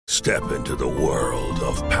Step into the world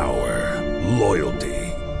of power, loyalty,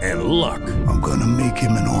 and luck. I'm gonna make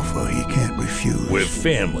him an offer he can't refuse. With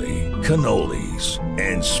family, cannolis,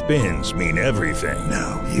 and spins mean everything.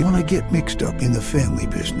 Now, you wanna get mixed up in the family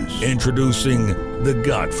business. Introducing The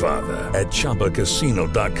Godfather at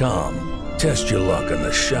ChumbaCasino.com. Test your luck in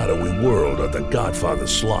the shadowy world of The Godfather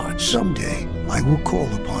slot. Someday, I will call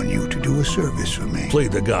upon you to do a service for me. Play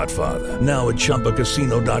The Godfather now at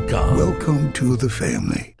ChumbaCasino.com. Welcome to the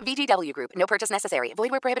family. VGW Group. No purchase necessary. Void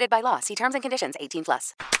where prohibited by law. See terms and conditions.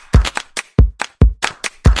 18+.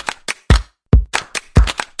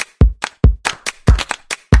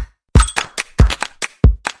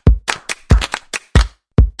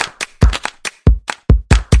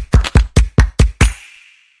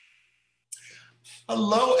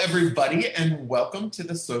 Hello, everybody, and welcome to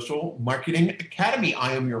the Social Marketing Academy.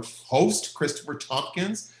 I am your host, Christopher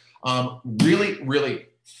Tompkins. Really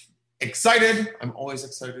excited. I'm always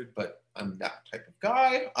excited, but I'm that type of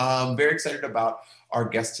guy. Very excited about our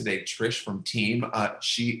guest today, Trish from Team.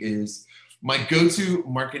 She is my go-to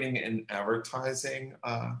marketing and advertising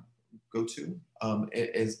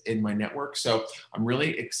is in my network. So I'm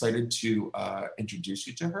really excited to introduce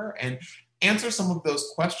you to her and answer some of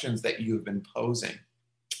those questions that you have been posing.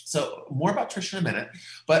 So more about Trish in a minute,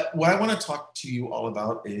 but what I want to talk to you all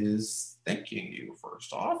about is thanking you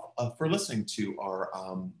first off for listening to our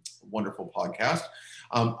wonderful podcast.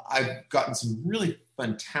 I've gotten some really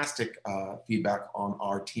fantastic feedback on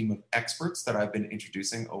our team of experts that I've been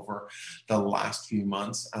introducing over the last few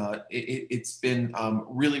months. It's been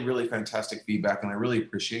really fantastic feedback, and I really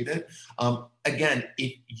appreciate it. Again,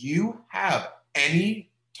 if you have any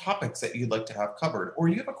topics that you'd like to have covered, or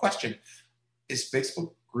you have a question, is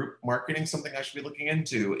Facebook group marketing something I should be looking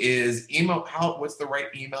into? Is email, what's the right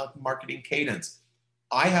email marketing cadence?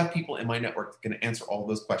 I have people in my network that can answer all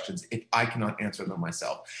those questions if I cannot answer them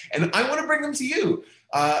myself. And I want to bring them to you.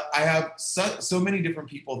 I have so many different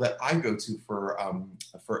people that I go to for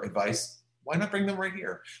advice. Why not bring them right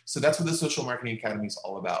here? So that's what the Social Marketing Academy is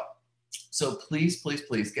all about. So please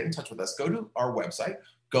get in touch with us. Go to our website,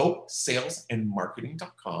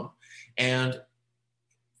 gosalesandmarketing.com, and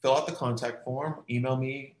fill out the contact form, email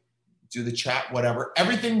me, do the chat, whatever.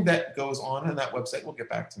 Everything that goes on that website will get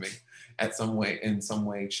back to me in some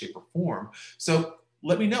way, shape, or form. So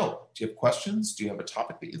let me know. Do you have questions? Do you have a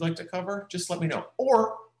topic that you'd like to cover? Just let me know.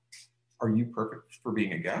 Or are you perfect for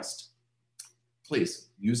being a guest? Please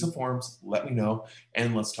use the forms, let me know,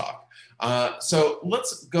 and let's talk. So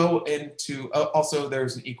let's go into, also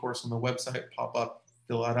there's an e-course on the website, pop up,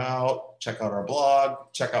 fill that out, check out our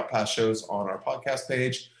blog, check out past shows on our podcast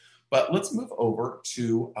page. But let's move over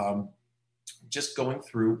to just going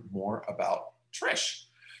through more about Trish.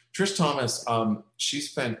 Trish Thomas,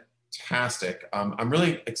 she's fantastic. I'm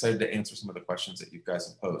really excited to answer some of the questions that you guys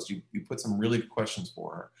have posed. You put some really good questions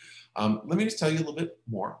for her. Let me just tell you a little bit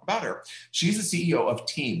more about her. She's the CEO of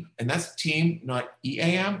Team, and that's Team, not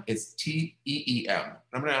EAM, it's TEEM. I'm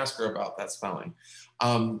going to ask her about that spelling.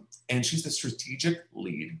 And she's the strategic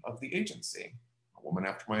lead of the agency, a woman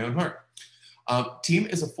after my own heart. Team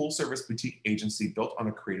is a full-service boutique agency built on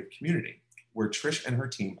a creative community where Trish and her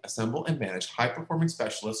team assemble and manage high-performing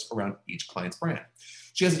specialists around each client's brand.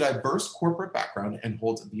 She has a diverse corporate background and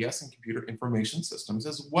holds a BS in computer information systems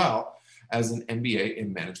as well as an MBA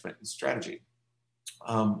in management and strategy.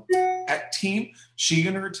 At Team, she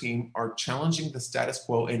and her team are challenging the status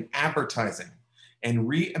quo in advertising and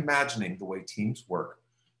reimagining the way teams work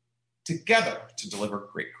together to deliver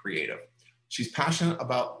great creative. They're passionate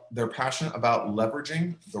about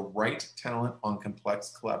leveraging the right talent on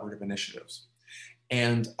complex collaborative initiatives.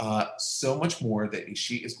 And so much more that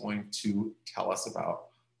she is going to tell us about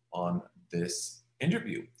on this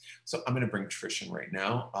interview. So I'm going to bring Trish in right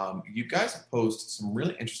now. You guys have posed some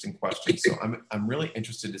really interesting questions. So I'm really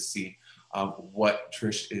interested to see what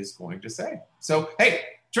Trish is going to say. So, hey,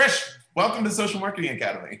 Trish, welcome to Social Marketing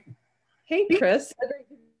Academy. Hey, Chris. Great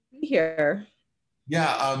to be here.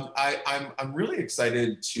 Yeah, I'm really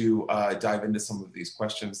excited to dive into some of these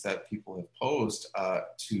questions that people have posed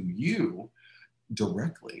to you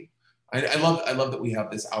directly. I love that we have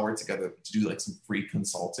this hour together to do like some free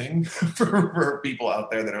consulting for people out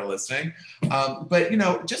there that are listening. But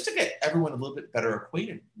just to get everyone a little bit better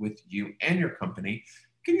acquainted with you and your company,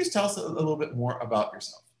 can you just tell us a little bit more about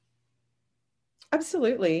yourself?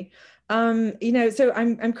 Absolutely. So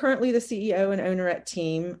I'm currently the CEO and owner at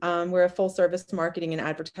Team. We're a full service marketing and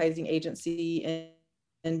advertising agency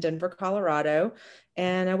in Denver, Colorado,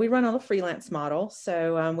 and we run on a freelance model.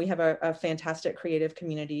 So we have a fantastic creative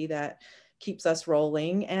community that keeps us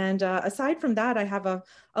rolling. And aside from that, I have a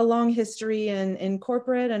long history in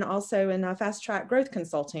corporate and also in fast track growth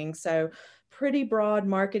consulting. So pretty broad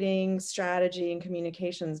marketing, strategy, and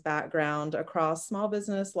communications background across small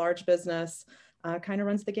business, large business, kind of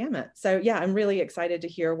runs the gamut. So yeah, I'm really excited to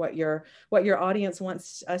hear what your audience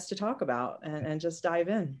wants us to talk about and just dive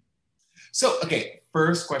in. So, okay,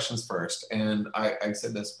 first questions first. And I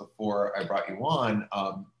said this before I brought you on,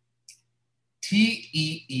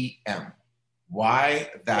 TEEM. Why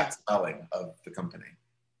that spelling of the company?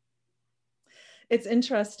 It's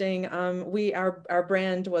interesting. Our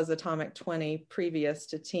brand was Atomic 20 previous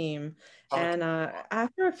to Team. And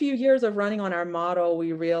after a few years of running on our model,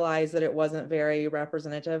 we realized that it wasn't very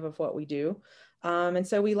representative of what we do. And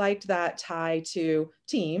so we liked that tie to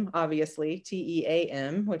Team, obviously,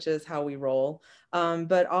 TEAM, which is how we roll,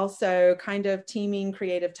 but also kind of teaming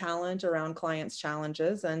creative talent around clients'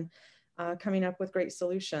 challenges and coming up with great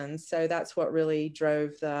solutions. So that's what really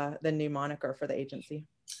drove the new moniker for the agency.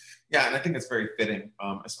 Yeah, and I think it's very fitting,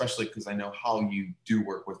 especially because I know how you do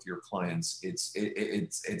work with your clients. It's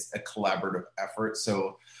a collaborative effort.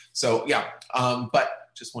 So yeah, but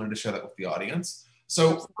just wanted to share that with the audience.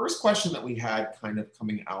 So first question that we had kind of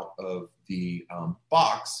coming out of the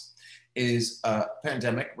box is a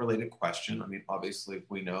pandemic related question. I mean, obviously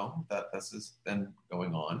we know that this has been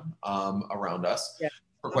going on around us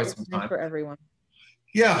for quite some time. For everyone.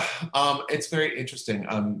 Yeah, it's very interesting.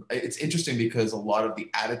 It's interesting because a lot of the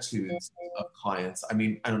attitudes of clients, I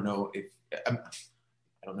mean, I don't know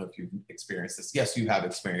if you've experienced this. Yes, you have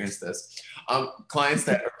experienced this. Clients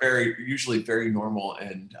that are usually very normal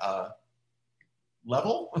and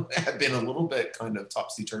level have been a little bit kind of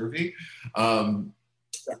topsy-turvy.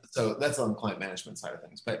 So that's on the client management side of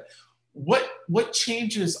things. But what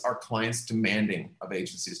changes are clients demanding of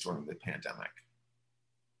agencies during the pandemic?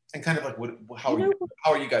 And kind of like, how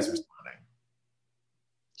are you guys responding?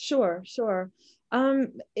 Sure.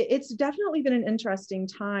 It's definitely been an interesting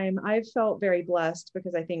time. I've felt very blessed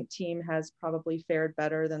because I think Team has probably fared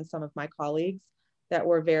better than some of my colleagues that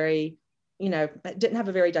were very, didn't have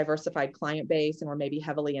a very diversified client base and were maybe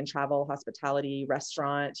heavily in travel, hospitality,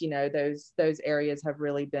 restaurant. Those areas have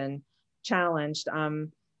really been challenged.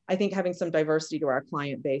 I think having some diversity to our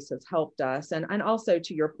client base has helped us. And also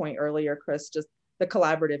to your point earlier, Chris, just the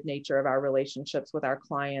collaborative nature of our relationships with our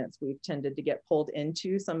clients, we've tended to get pulled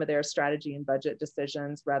into some of their strategy and budget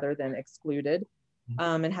decisions rather than excluded.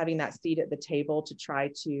 And having that seat at the table to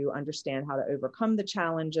try to understand how to overcome the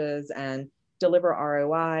challenges and deliver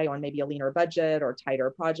ROI on maybe a leaner budget or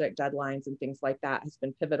tighter project deadlines and things like that has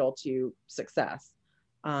been pivotal to success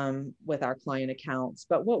with our client accounts.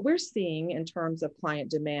 But what we're seeing in terms of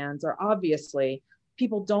client demands are obviously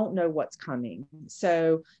people don't know what's coming.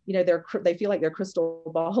 So, they feel like their crystal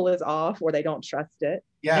ball is off or they don't trust it.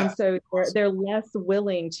 Yeah. And so they're less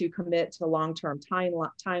willing to commit to long-term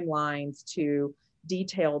timelines, to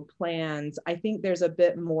detailed plans. I think there's a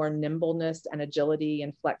bit more nimbleness and agility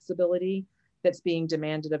and flexibility that's being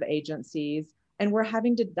demanded of agencies. And we're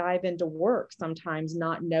having to dive into work sometimes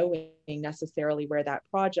not knowing necessarily where that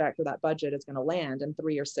project or that budget is going to land in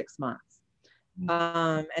 3 or 6 months.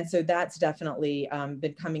 And so that's definitely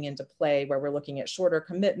been coming into play where we're looking at shorter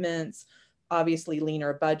commitments, obviously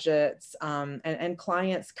leaner budgets, and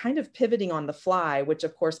clients kind of pivoting on the fly, which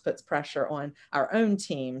of course puts pressure on our own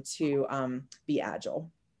team to be agile.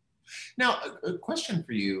 Now, a question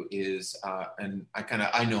for you is, and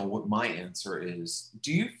I know what my answer is,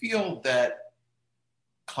 do you feel that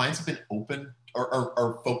clients have been open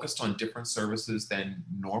or focused on different services than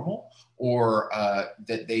normal, or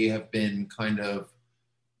that they have been kind of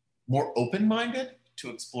more open-minded to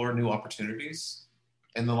explore new opportunities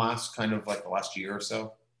in the last year or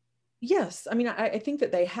so? Yes. I mean, I think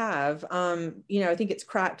that they have. I think it's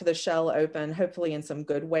cracked the shell open, hopefully in some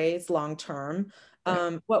good ways long-term.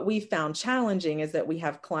 What we found challenging is that we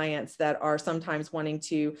have clients that are sometimes wanting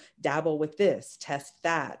to dabble with this, test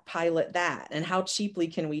that, pilot that, and how cheaply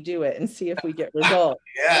can we do it and see if we get results.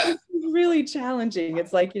 Yeah. It's really challenging.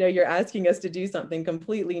 It's like, you're asking us to do something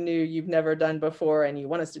completely new you've never done before, and you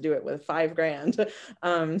want us to do it with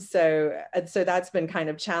 $5,000. So that's been kind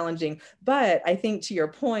of challenging. But I think to your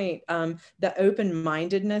point, the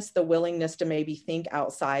open-mindedness, the willingness to maybe think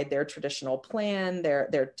outside their traditional plan,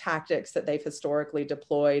 their tactics that they've historically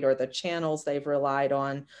deployed or the channels they've relied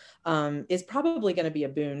on is probably going to be a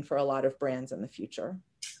boon for a lot of brands in the future.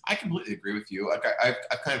 I completely agree with you. Like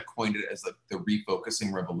I've kind of coined it as the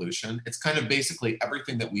refocusing revolution. It's kind of basically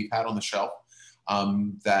everything that we've had on the shelf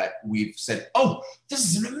that we've said, oh, this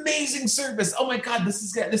is an amazing service. Oh my God,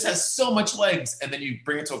 this has so much legs. And then you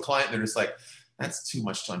bring it to a client and they're just like, that's too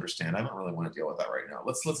much to understand. I don't really want to deal with that right now.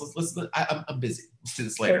 I'm busy. Let's do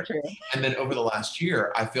this So later. true. And then over the last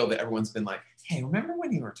year, I feel that everyone's been like, hey, remember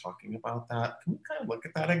when you were talking about that? Can we kind of look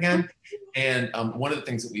at that again? And one of the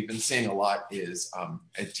things that we've been seeing a lot is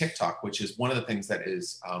at TikTok, which is one of the things that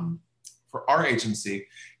is for our agency,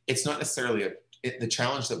 it's not necessarily the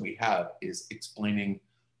challenge that we have is explaining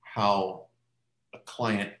how a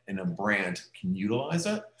client and a brand can utilize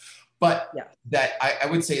it. But Yeah. that I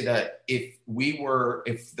would say that if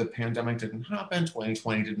the pandemic didn't happen,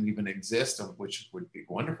 2020 didn't even exist, which would be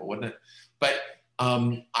wonderful, wouldn't it? But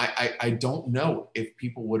I don't know if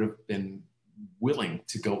people would have been willing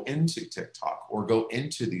to go into TikTok or go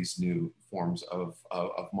into these new forms of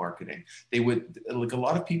marketing. They would, like, a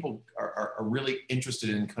lot of people are really interested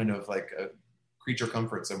in kind of like a creature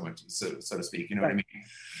comfort, so to speak, you know what I mean?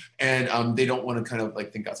 And they don't want to kind of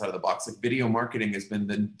like think outside of the box. Like video marketing has been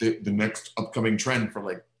the next upcoming trend for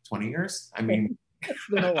like 20 years. I mean, It's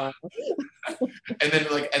been a while.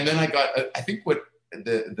 and then I got, I think what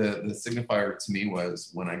the signifier to me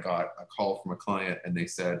was when I got a call from a client and they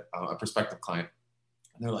said, a prospective client,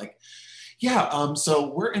 and they're like, yeah, so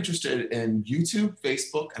we're interested in YouTube,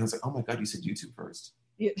 Facebook. And I was like, oh my God, you said YouTube first.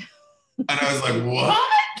 Yeah. And I was like, what?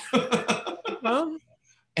 Huh?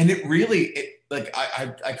 And I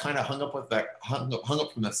kind of hung up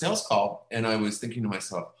from the sales call, and I was thinking to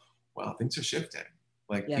myself, wow, things are shifting.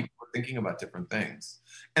 Like, people are thinking about different things.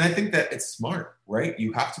 And I think that it's smart, right?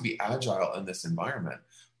 You have to be agile in this environment.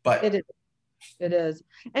 But it is.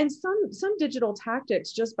 And some digital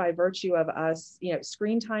tactics, just by virtue of us,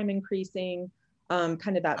 screen time increasing,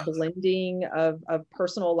 kind of that blending of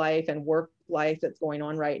personal life and work life that's going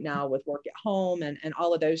on right now with work at home and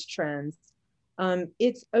all of those trends.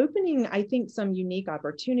 It's opening, I think, some unique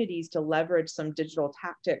opportunities to leverage some digital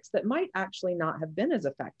tactics that might actually not have been as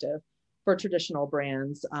effective for traditional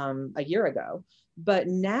brands a year ago. But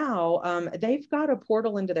now they've got a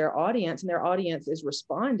portal into their audience, and their audience is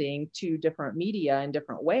responding to different media in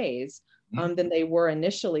different ways than they were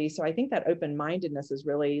initially. So I think that open-mindedness is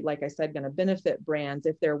really, like I said, going to benefit brands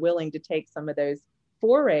if they're willing to take some of those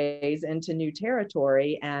forays into new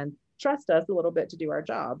territory and trust us a little bit to do our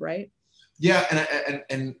job, right? Yeah,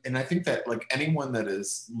 and I think that, like, anyone that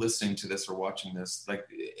is listening to this or watching this, like,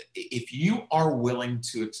 if you are willing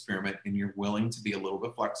to experiment and you're willing to be a little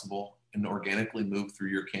bit flexible and organically move through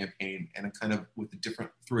your campaign and kind of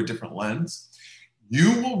through a different lens,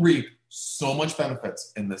 you will reap so much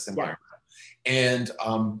benefits in this environment. Yeah. And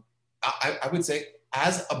I would say,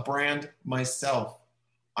 as a brand myself,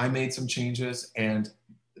 I made some changes, and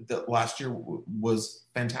the last year was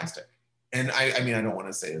fantastic. And I mean, I don't want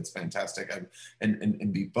to say it's fantastic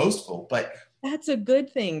and be boastful, but that's a good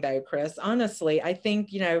thing though, Chris. Honestly, I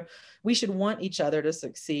think, we should want each other to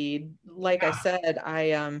succeed. Like I said,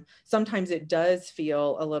 sometimes it does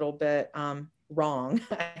feel a little bit wrong,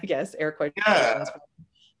 I guess, air quotations,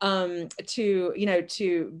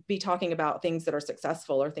 to be talking about things that are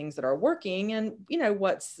successful or things that are working, and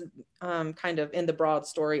what's kind of in the broad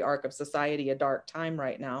story arc of society, a dark time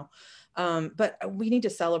right now. But we need to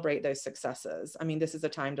celebrate those successes. I mean, this is a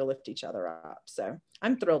time to lift each other up. So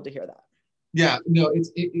I'm thrilled to hear that. Yeah, no, I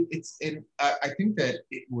think that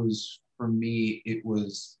it was, for me, it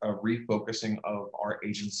was a refocusing of our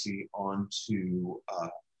agency onto,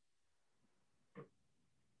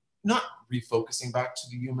 not refocusing back to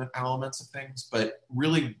the human elements of things, but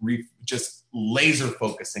really just laser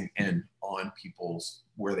focusing in on people's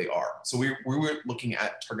where they are. So we were looking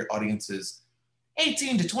at target audiences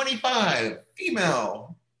 18 to 25,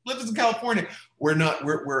 female, lives in California.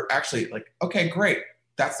 We're actually like, okay, great.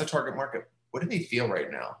 That's the target market. What do they feel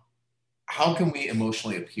right now? How can we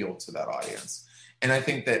emotionally appeal to that audience? And I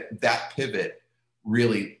think that pivot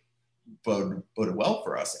really boded well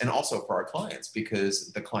for us, and also for our clients,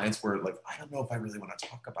 because the clients were like, I don't know if I really want to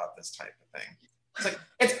talk about this type of thing. It's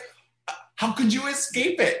like, how could you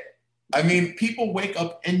escape it? I mean, people wake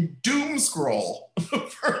up and doom scroll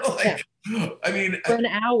for like, for an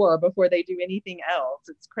hour before they do anything else.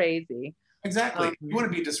 It's crazy. Exactly. If you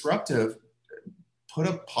want to be disruptive, put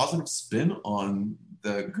a positive spin on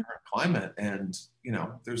the current climate, and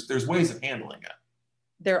there's ways of handling it.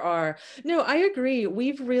 There are. No, I agree.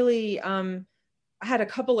 We've really had a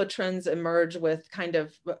couple of trends emerge with kind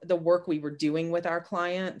of the work we were doing with our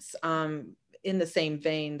clients. In the same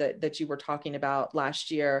vein that you were talking about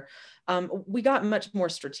last year, we got much more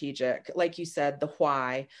strategic. Like you said, the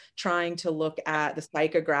why, trying to look at the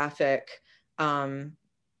psychographic,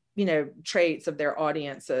 traits of their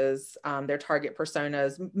audiences, their target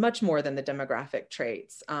personas, much more than the demographic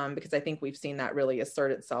traits, because I think we've seen that really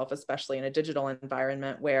assert itself, especially in a digital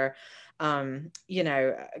environment where, kind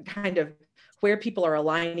of where people are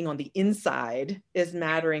aligning on the inside is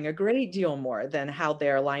mattering a great deal more than how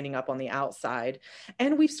they're lining up on the outside.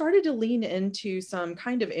 And we've started to lean into some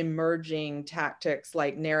kind of emerging tactics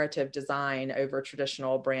like narrative design over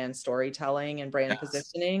traditional brand storytelling and brand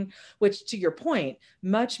positioning, which, to your point,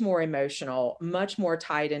 much more emotional, much more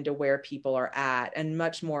tied into where people are at, and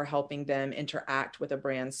much more helping them interact with a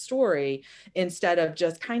brand story instead of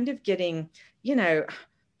just kind of getting,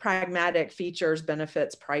 pragmatic features,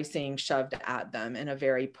 benefits, pricing shoved at them in a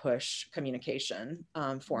very push communication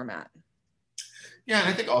format. Yeah, and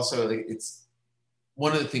I think also it's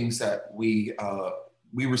one of the things that we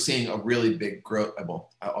were seeing a really big growth. Well,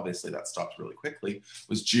 obviously that stopped really quickly.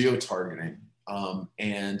 Was geo-targeting,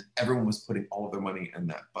 and everyone was putting all of their money in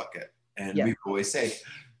that bucket. And we always say,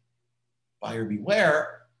 buyer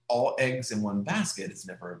beware. All eggs in one basket is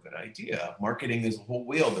never a good idea. Marketing is a whole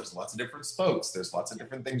wheel. There's lots of different spokes. There's lots of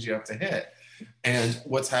different things you have to hit. And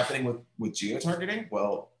what's happening with geo-targeting?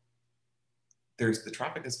 Well, the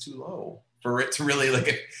traffic is too low for it to really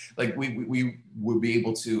we would be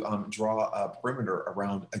able to draw a perimeter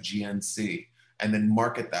around a GNC and then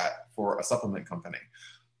market that for a supplement company.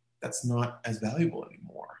 That's not as valuable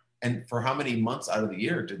anymore. And for how many months out of the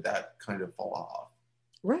year did that kind of fall off?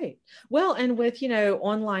 Right. Well, and with,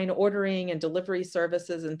 online ordering and delivery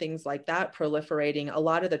services and things like that proliferating, a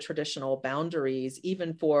lot of the traditional boundaries,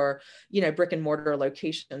 even for, brick and mortar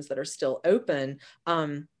locations that are still open,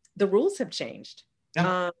 the rules have changed.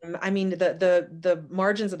 Yeah. The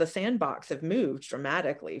margins of the sandbox have moved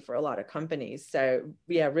dramatically for a lot of companies. So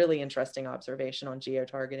yeah, really interesting observation on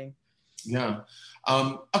geo-targeting. Yeah.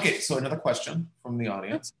 Okay. So another question from the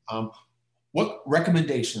audience. What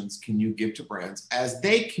recommendations can you give to brands as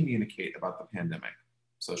they communicate about the pandemic,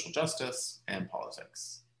 social justice, and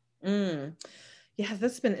politics? Yeah,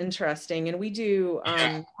 that's been interesting. And we do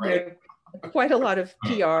quite a lot of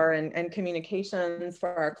PR and communications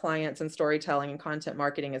for our clients, and storytelling and content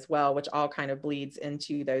marketing as well, which all kind of bleeds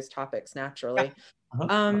into those topics naturally.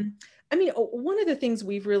 Yeah. One of the things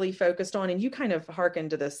we've really focused on, and you kind of hearkened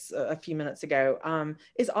to this a few minutes ago,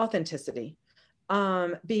 is authenticity.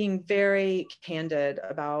 Being very candid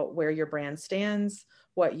about where your brand stands,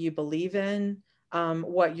 what you believe in,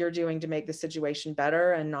 what you're doing to make the situation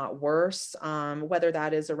better and not worse, whether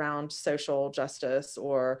that is around social justice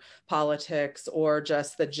or politics or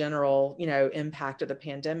just the general, impact of the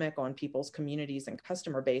pandemic on people's communities and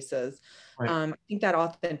customer bases. Right. I think that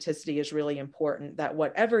authenticity is really important, that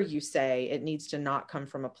whatever you say, it needs to not come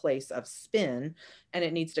from a place of spin, and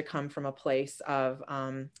it needs to come from a place of,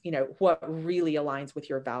 what really aligns with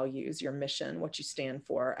your values, your mission, what you stand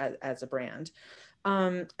for as a brand.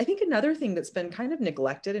 I think another thing that's been kind of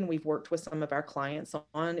neglected, and we've worked with some of our clients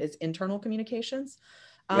on, is internal communications,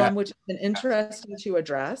 which has been interesting to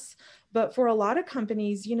address. But for a lot of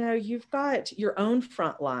companies, you've got your own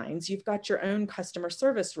front lines, you've got your own customer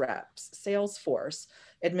service reps, sales force,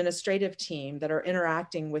 administrative team that are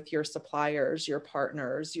interacting with your suppliers, your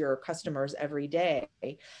partners, your customers every day.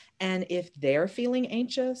 And if they're feeling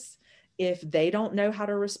anxious, if they don't know how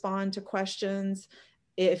to respond to questions,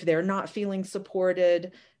 if they're not feeling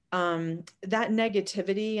supported, that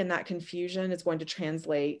negativity and that confusion is going to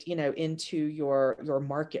translate, into your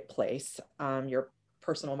marketplace, your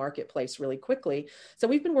personal marketplace really quickly. So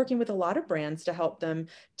we've been working with a lot of brands to help them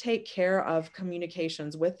take care of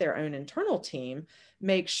communications with their own internal team,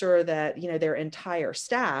 make sure that, their entire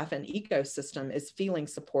staff and ecosystem is feeling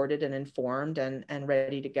supported and informed and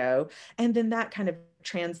ready to go. And then that kind of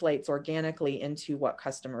translates organically into what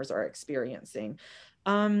customers are experiencing.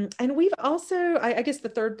 And we've also, I guess the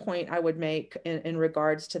third point I would make in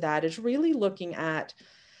regards to that is really looking at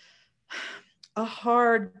a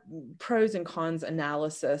hard pros and cons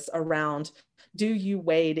analysis around, do you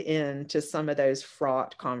wade into some of those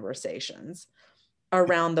fraught conversations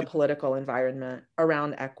around the political environment,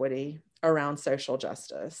 around equity, around social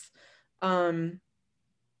justice? And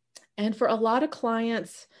for a lot of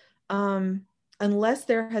clients, unless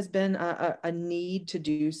there has been a need to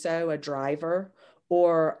do so, a driver,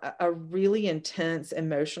 or a really intense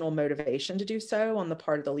emotional motivation to do so on the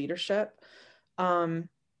part of the leadership,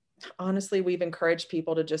 honestly, we've encouraged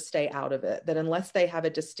people to just stay out of it, that unless they have a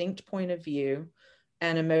distinct point of view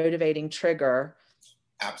and a motivating trigger,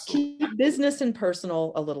 absolutely, keep business and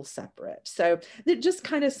personal a little separate. So just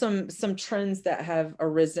kind of some trends that have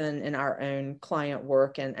arisen in our own client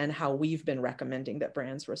work and how we've been recommending that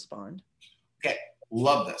brands respond. Okay,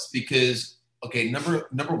 love this, because,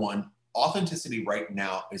 number one, authenticity right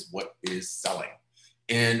now is what is selling.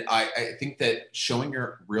 And I think that showing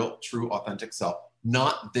your real, true, authentic self,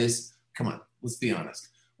 not this, come on, let's be honest.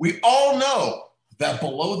 We all know that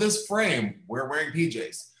below this frame, we're wearing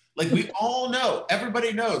PJs. Like we all know,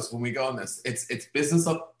 everybody knows when we go on this, it's business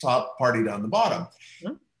up top, party down the bottom.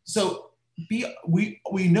 Yeah. So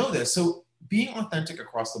we know this. So being authentic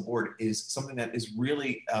across the board is something that is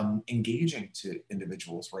really engaging to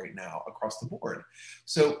individuals right now across the board.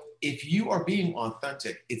 So if you are being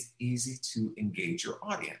authentic, it's easy to engage your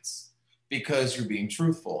audience because you're being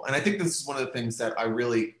truthful. And I think this is one of the things that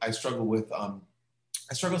I struggle with.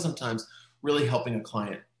 I struggle sometimes really helping a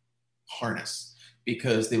client harness,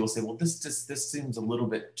 because they will say, well, this seems a little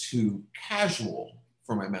bit too casual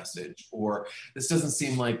for my message, or this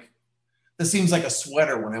seems like a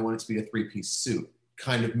sweater when I want it to be a 3-piece suit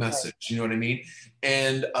kind of message. You know what I mean?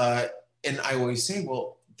 And I always say,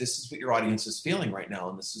 well, this is what your audience is feeling right now,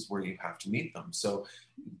 and this is where you have to meet them. So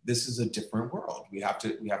this is a different world. We have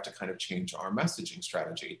to kind of change our messaging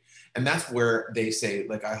strategy. And that's where they say,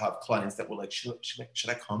 like, I have clients that will like, should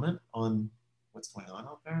I comment on what's going on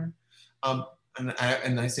out there?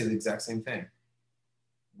 And I say the exact same thing.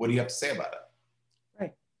 What do you have to say about it?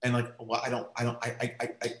 Right. And like,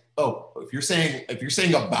 well, if you're saying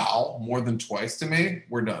a vowel more than twice to me,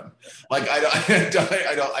 we're done. Like, If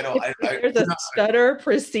there's a stutter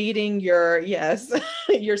preceding your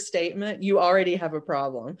your statement, you already have a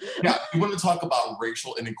problem. Yeah, you want to talk about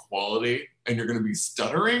racial inequality and you're going to be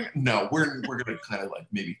stuttering? No, we're going to kind of like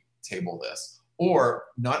maybe table this, or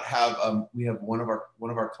not have. We have one of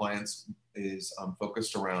our clients is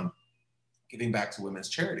focused around giving back to women's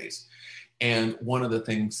charities. And one of the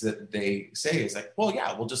things that they say is like, well,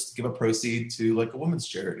 yeah, we'll just give a proceed to like a women's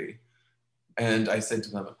charity. And I said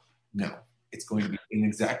to them, no, it's going to be an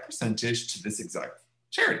exact percentage to this exact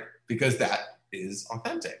charity, because that is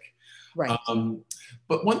authentic. Right.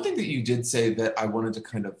 But one thing that you did say that I wanted to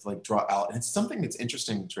kind of like draw out, and it's something that's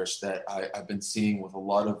interesting, Trish, that I've been seeing with a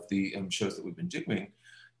lot of the shows that we've been doing,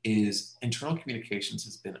 is internal communications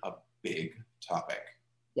has been a big topic.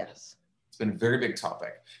 Yes. It's been a very big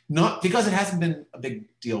topic. Not because it hasn't been a big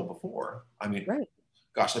deal before. I mean, right.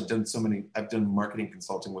 Gosh, I've done marketing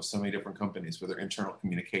consulting with so many different companies where their internal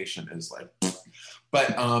communication is like,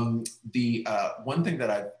 but the one thing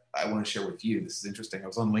that I want to share with you, this is interesting. I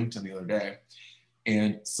was on LinkedIn the other day,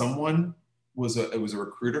 and someone it was a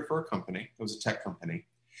recruiter for a company. It was a tech company,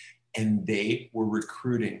 and they were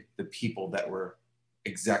recruiting the people that were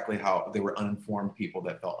exactly how they were uninformed people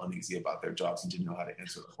that felt uneasy about their jobs and didn't know how to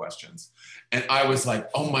answer the questions. And I was like,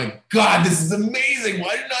 oh my God, this is amazing.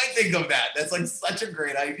 Why didn't I think of that? That's like such a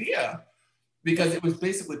great idea. Because it was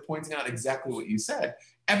basically pointing out exactly what you said.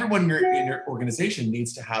 Everyone in your organization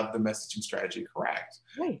needs to have the messaging strategy correct.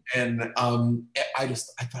 Right. And I thought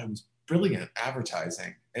it was brilliant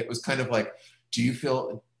advertising. It was kind of like,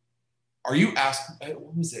 are you asked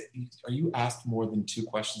more than 2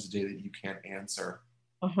 questions a day that you can't answer?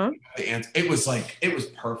 Uh-huh. The answer, it was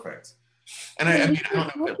perfect. And I mean, I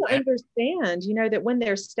don't know if it understand, that when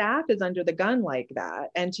their staff is under the gun like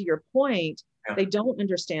that, and to your point, they don't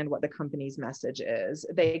understand what the company's message is.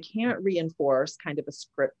 They can't reinforce kind of a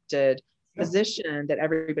scripted position that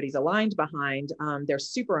everybody's aligned behind. They're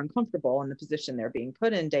super uncomfortable in the position they're being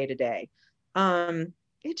put in day to day. It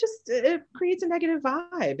creates a negative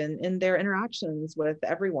vibe in their interactions with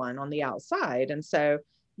everyone on the outside. And so,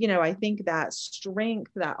 I think that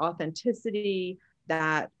strength, that authenticity,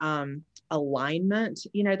 that alignment,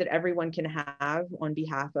 that everyone can have on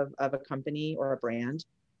behalf of a company or a brand,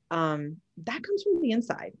 that comes from the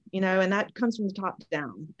inside, and that comes from the top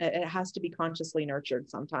down. It has to be consciously nurtured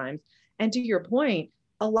sometimes. And to your point,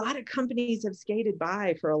 a lot of companies have skated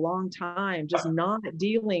by for a long time, just not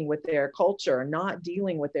dealing with their culture, not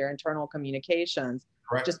dealing with their internal communications,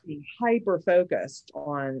 Correct. Just being hyper focused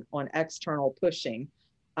on external pushing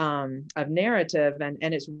of narrative. And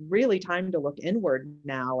it's really time to look inward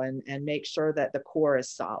now and make sure that the core is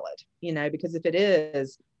solid, because if it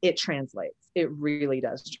is, it translates. It really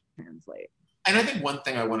does translate. And I think one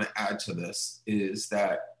thing I want to add to this is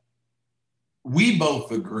that we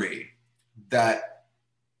both agree that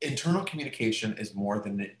internal communication is more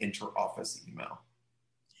than an inter-office email.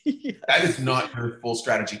 Yes. That is not your full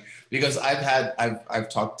strategy, because I've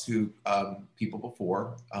talked to people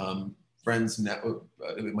before, friends in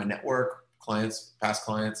my network, clients, past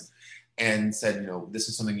clients, and said, this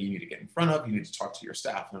is something you need to get in front of. You need to talk to your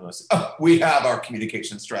staff. And I said, we have our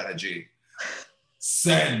communication strategy.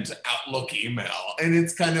 Send Outlook email. And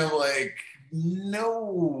it's kind of like,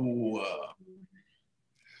 no.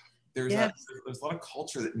 There's a lot of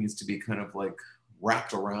culture that needs to be kind of like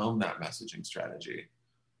wrapped around that messaging strategy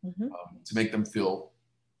to make them feel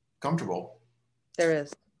comfortable. There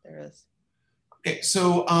is. Okay,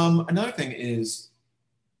 so another thing is,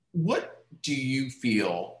 what do you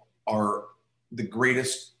feel are the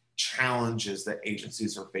greatest challenges that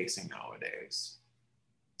agencies are facing nowadays?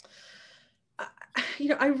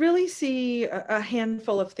 I really see a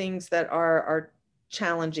handful of things that are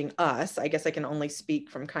challenging us. I guess I can only speak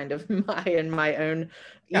from kind of my own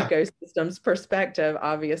Yeah. ecosystem's perspective,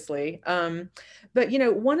 obviously. But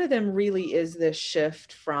one of them really is this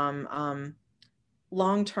shift from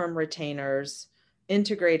long-term retainers,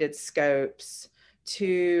 integrated scopes,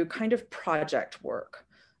 to kind of project work.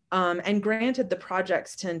 And granted, the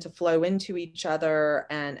projects tend to flow into each other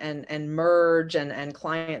and merge, and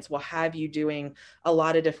clients will have you doing a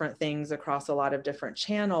lot of different things across a lot of different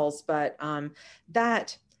channels. But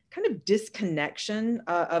that kind of disconnection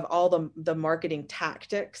of all the marketing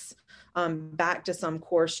tactics back to some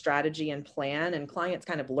core strategy and plan, and clients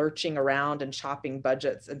kind of lurching around and chopping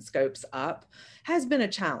budgets and scopes up, has been a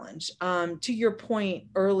challenge. To your point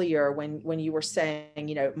earlier, when you were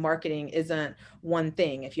saying, marketing isn't one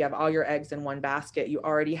thing. If you have all your eggs in one basket, you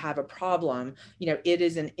already have a problem. It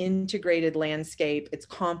is an integrated landscape. It's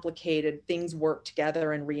complicated. Things work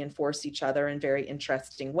together and reinforce each other in very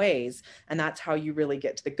interesting ways. And that's how you really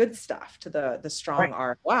get to the good stuff, to the strong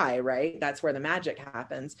ROI, right? That's where the magic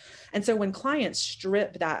happens. And so when clients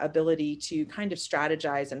strip that ability to kind of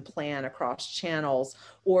strategize and plan across channels,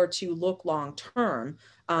 or to look long term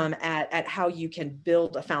at how you can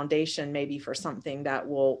build a foundation maybe for something that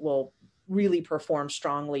will really perform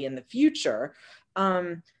strongly in the future,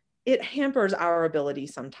 it hampers our ability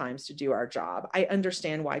sometimes to do our job. I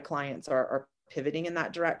understand why clients are pivoting in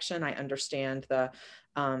that direction. I understand the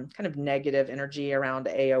kind of negative energy around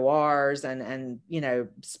AORs and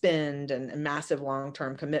spend and massive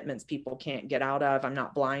long-term commitments people can't get out of. I'm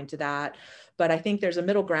not blind to that, but I think there's a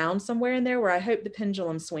middle ground somewhere in there where I hope the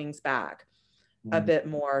pendulum swings back a bit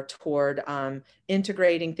more toward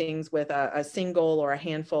integrating things with a single or a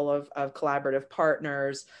handful of collaborative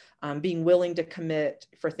partners, being willing to commit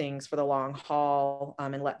for things for the long haul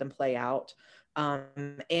and let them play out.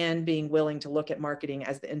 And being willing to look at marketing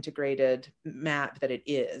as the integrated map that it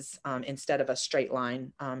is, instead of a straight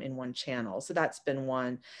line in one channel. So that's been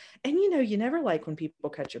one. And, you never like when people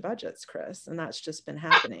cut your budgets, Chris, and that's just been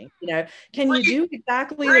happening. Can you do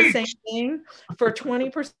exactly the same thing for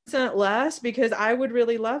 20% less? Because I would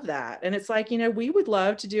really love that. And it's like, we would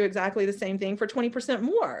love to do exactly the same thing for 20%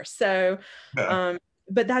 more. So,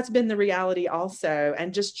 but that's been the reality also.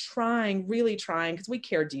 And just really trying, because we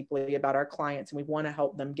care deeply about our clients and we want to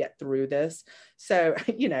help them get through this. So,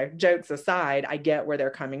 jokes aside, I get where they're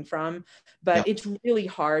coming from, but it's really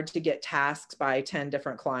hard to get tasked by 10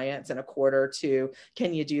 different clients in a quarter to,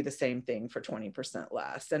 can you do the same thing for 20%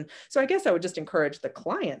 less? And so I guess I would just encourage the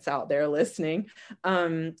clients out there listening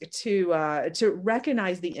to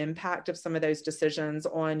recognize the impact of some of those decisions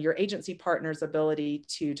on your agency partner's ability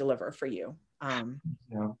to deliver for you. I'm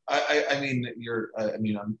feeling everything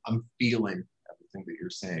that you're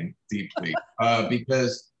saying deeply,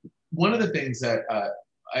 because one of the things that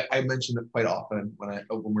I mention it quite often when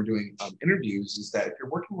we're doing interviews is that if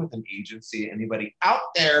you're working with an agency, anybody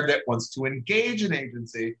out there that wants to engage an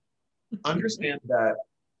agency, understand that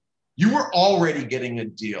you were already getting a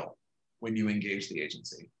deal when you engage the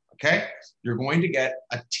agency. Okay, you're going to get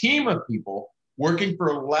a team of people working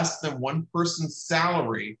for less than one person's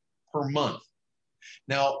salary per month.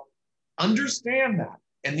 Now, understand that.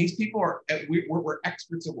 And these people we're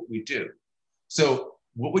experts at what we do. So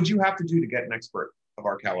what would you have to do to get an expert of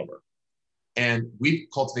our caliber? And we've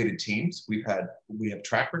cultivated teams. We have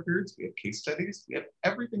track records. We have case studies. We have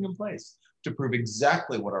everything in place to prove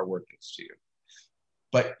exactly what our work is to you.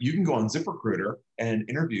 But you can go on ZipRecruiter and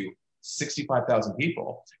interview 65,000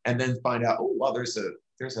 people and then find out,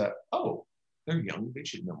 they're young, they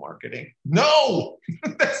should know marketing. No,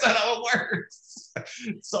 that's not how it works.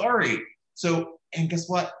 Sorry. So, and guess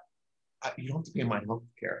what? You don't have to pay my health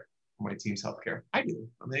care, my team's health care. I do.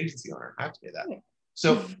 I'm an agency owner. I have to pay that.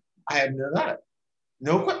 So I have none of that.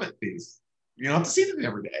 No equipment fees. You don't have to see them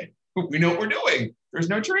every day. We know what we're doing. There's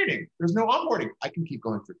no training. There's no onboarding. I can keep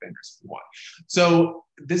going through vendors if you want. So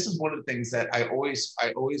this is one of the things that I always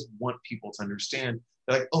want people to understand.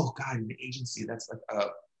 They're like, oh God, an agency, that's like a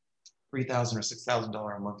 $3,000 or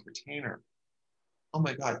 $6,000 a month retainer. Oh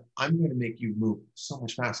my God, I'm going to make you move so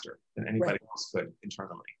much faster than anybody else could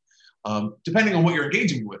internally. Depending on what you're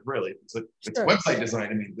engaging with, really. It's website design.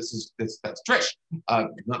 I mean, that's Trish,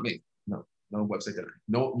 not me. No website design.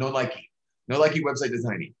 No likey website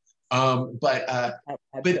designing. But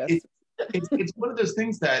it's one of those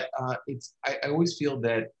things that I always feel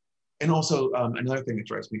that, and also another thing that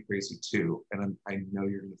drives me crazy too, and I know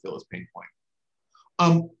you're going to feel this pain point.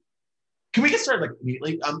 Can we get started like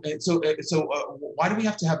immediately? So why do we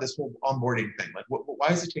have to have this whole onboarding thing? Like, why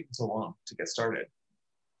is it taking so long to get started?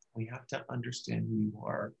 we have to understand who you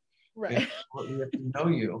are. Right. We have to know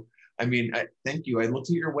you. I mean, thank you. I looked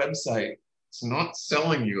at your website. It's not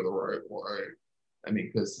selling you the right way. I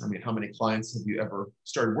mean, because how many clients have you ever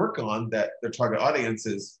started work on that their target audience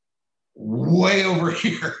is way over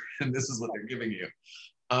here, and this is what they're giving you?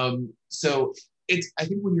 So I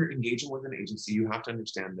think when you're engaging with an agency, you have to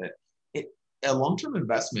understand that a long-term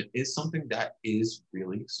investment is something that is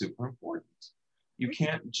really super important. You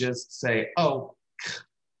can't just say, oh,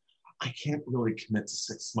 I can't really commit to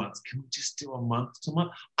 6 months. Can we just do a month to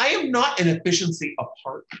month? I am not an efficiency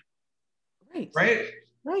apart. Right.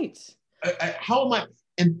 How am I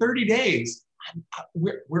in 30 days?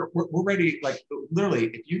 We're ready. Like literally,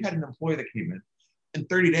 if you had an employee that came in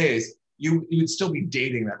 30 days, you would still be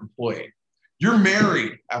dating that employee. You're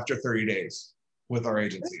married after 30 days with our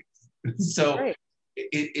agency. So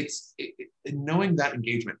it's knowing that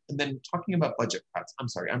engagement, and then talking about budget cuts. I'm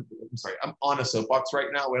sorry. I'm on a soapbox right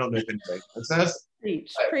now. We don't know if anybody says.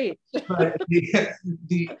 Preach. But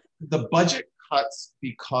the budget cuts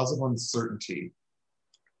because of uncertainty.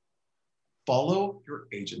 Follow your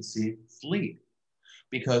agency lead,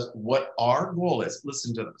 because what our goal is.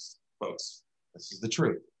 Listen to this, folks. This is the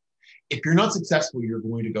truth. If you're not successful, you're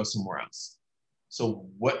going to go somewhere else. So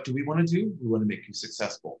what do we want to do? We want to make you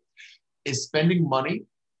successful. Is spending money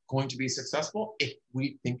going to be successful? If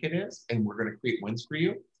we think it is, and we're going to create wins for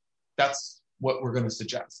you, that's what we're going to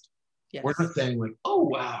suggest. Yes. We're not saying like, oh,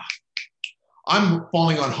 wow, I'm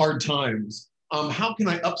falling on hard times. How can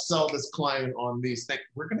I upsell this client on these things?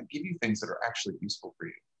 We're going to give you things that are actually useful for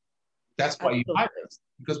you. That's why you hire us,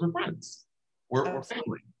 because we're friends. We're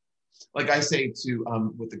family. Like I say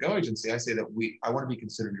to with the Go agency, I say that I want to be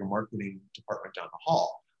considered your marketing department down the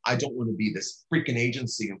hall. I don't want to be this freaking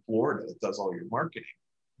agency in Florida that does all your marketing.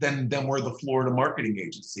 Then we're the Florida marketing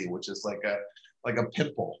agency, which is like a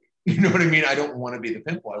pimple. You know what I mean? I don't want to be the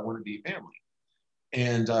pimple. I want to be family.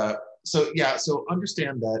 And so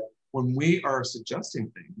understand that when we are suggesting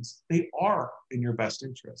things, they are in your best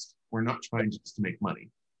interest. We're not trying just to make money.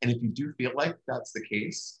 And if you do feel like that's the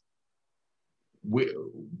case,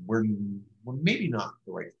 we're maybe not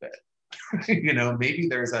the right fit. Maybe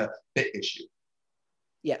there's a fit issue.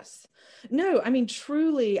 Yes. No, I mean,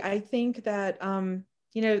 truly, I think that,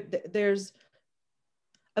 there's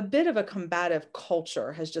a bit of a combative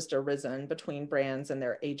culture has just arisen between brands and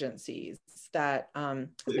their agencies that has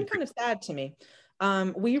been kind of sad to me.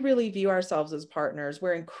 We really view ourselves as partners.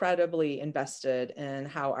 We're incredibly invested in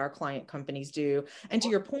how our client companies do. And to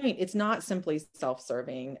your point, it's not simply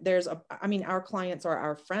self-serving. Our clients are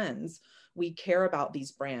our friends. We care about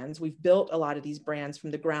these brands. We've built a lot of these brands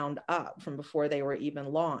from the ground up, from before they were even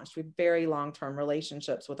launched. We have very long-term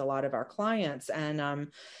relationships with a lot of our clients. And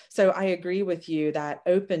so I agree with you that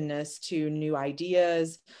openness to new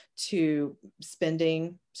ideas, to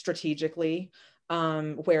spending strategically,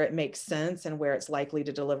 where it makes sense and where it's likely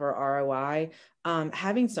to deliver ROI,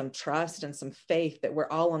 having some trust and some faith that we're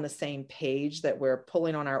all on the same page, that we're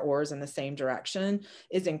pulling on our oars in the same direction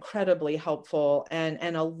is incredibly helpful.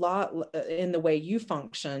 And a lot in the way you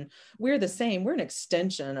function, we're the same. We're an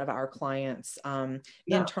extension of our clients'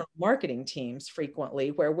 internal marketing teams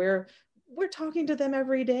frequently, where we're talking to them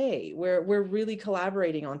every day. We're really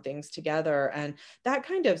collaborating on things together. And that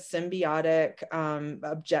kind of symbiotic,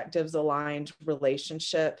 objectives aligned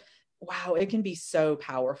relationship, wow, it can be so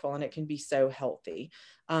powerful and it can be so healthy.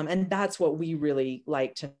 And that's what we really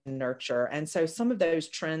like to nurture. And so some of those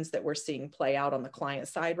trends that we're seeing play out on the client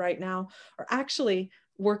side right now are actually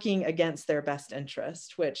working against their best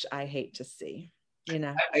interest, which I hate to see.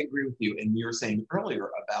 I agree with you. And you were saying earlier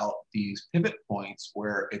about these pivot points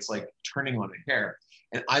where it's like turning on a hair.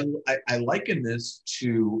 And I liken this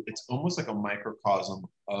to, it's almost like a microcosm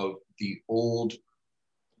of the old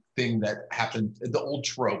thing that happened, the old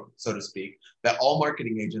trope, so to speak, that all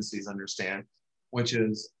marketing agencies understand, which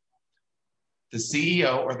is the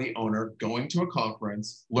CEO or the owner going to a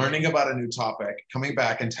conference, learning about a new topic, coming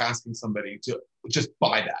back and tasking somebody to just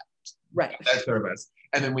buy that. Right. That service.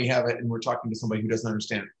 And then we have it and we're talking to somebody who doesn't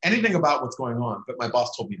understand anything about what's going on, but my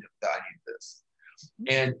boss told me that I need this.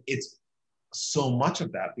 And it's so much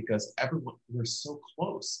of that because we're so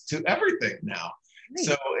close to everything now. Right.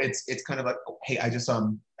 So it's kind of like, oh, hey, I just,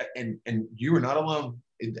 and you are not alone.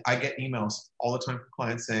 I get emails all the time from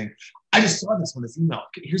clients saying, I just saw this on this email.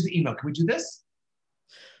 Here's the email. Can we do this?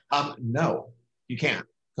 No, you can't,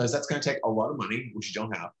 because that's going to take a lot of money, which you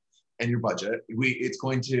don't have, and your budget. It's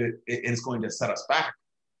going to set us back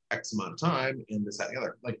X amount of time, and this, that, and the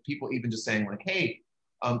other. Like people even just saying like, hey,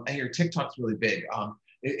 and your TikTok's really big.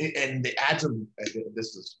 And the ads are,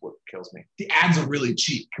 this is what kills me. The ads are really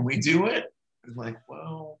cheap. Can we do it? I'm like,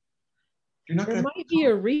 well, You're not There going might be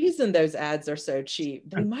a reason those ads are so cheap.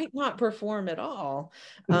 They might not perform at all,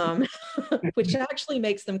 which actually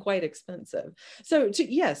makes them quite expensive. So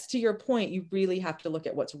yes, to your point, you really have to look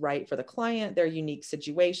at what's right for the client, their unique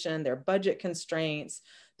situation, their budget constraints,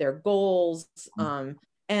 their goals,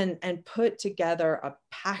 and put together a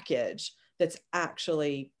package that's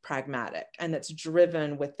actually pragmatic and that's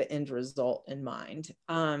driven with the end result in mind.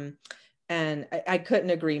 And I couldn't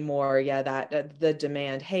agree more. Yeah, that the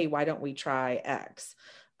demand, hey, why don't we try X?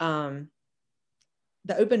 The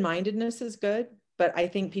open-mindedness is good, but I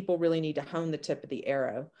think people really need to hone the tip of the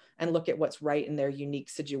arrow and look at what's right in their unique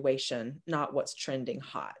situation, not what's trending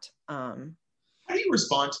hot. How do you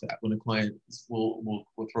respond to that when a client will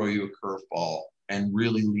throw you a curveball and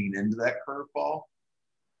really lean into that curveball?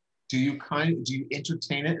 Do you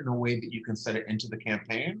entertain it in a way that you can set it into the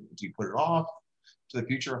campaign? Do you put it off to the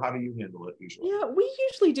future? How do you handle it usually? Yeah, we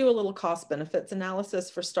usually do a little cost benefits analysis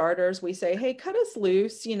for starters. We say, hey, cut us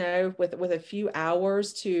loose, with a few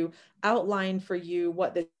hours to outline for you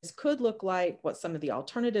what this could look like, what some of the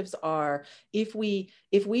alternatives are. If we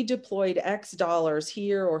deployed X dollars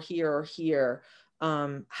here or here or here,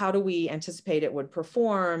 how do we anticipate it would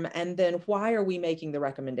perform? And then why are we making the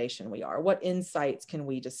recommendation we are? What insights can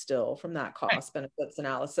we distill from that cost benefits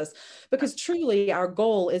analysis? Because truly our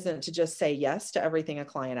goal isn't to just say yes to everything a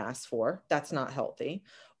client asks for. That's not healthy.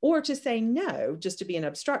 Or to say no, just to be an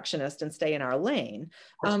obstructionist and stay in our lane.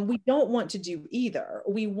 We don't want to do either.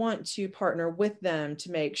 We want to partner with them to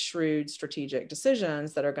make shrewd strategic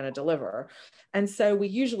decisions that are going to deliver. And so we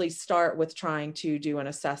usually start with trying to do an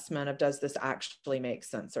assessment of, does this actually make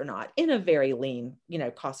sense or not, in a very lean,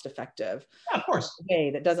 cost-effective way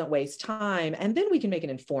that doesn't waste time. And then we can make an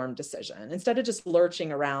informed decision instead of just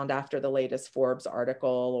lurching around after the latest Forbes article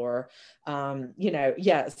or,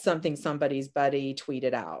 something somebody's buddy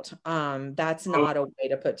tweeted out. That's not a way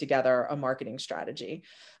to put together a marketing strategy.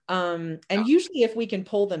 And usually if we can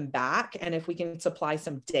pull them back and if we can supply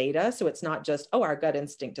some data, so it's not just, our gut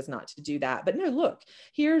instinct is not to do that, but no, look,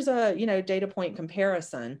 here's a, data point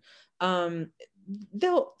comparison.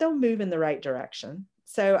 They'll move in the right direction.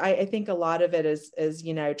 So I think a lot of it is,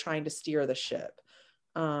 trying to steer the ship.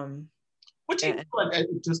 What do you feel like,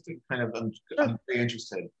 just to kind of, I'm very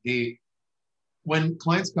interested. When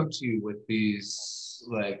clients come to you with these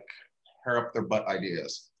like hair up their butt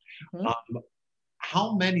ideas,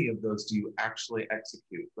 how many of those do you actually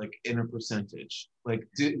execute, like in a percentage? Like,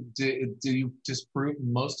 do you disprove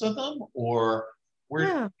most of them, or where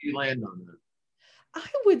do you land on that? I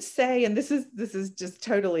would say, and this is just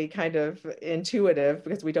totally kind of intuitive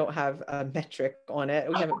because we don't have a metric on it.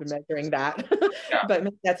 We haven't been measuring that, but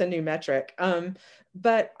that's a new metric.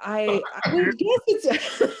 But I would guess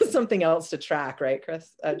it's something else to track, right,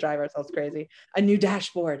 Chris? Drive ourselves crazy. A new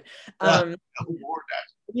dashboard.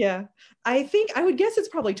 Yeah, I think I would guess it's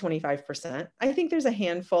probably 25%. I think there's a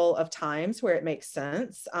handful of times where it makes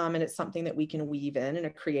sense. And it's something that we can weave in a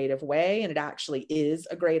creative way. And it actually is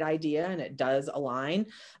a great idea and it does align.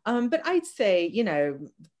 But I'd say,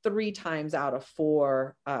 3 times out of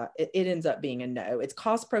 4, it ends up being a no. It's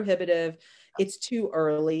cost prohibitive. It's too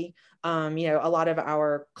early. A lot of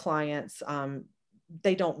our clients,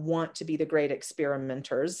 they don't want to be the great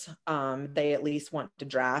experimenters. They at least want to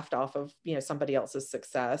draft off of, somebody else's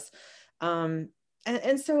success. And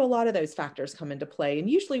so a lot of those factors come into play. And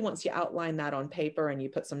usually once you outline that on paper and you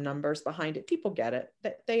put some numbers behind it, people get it.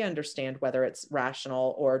 They understand whether it's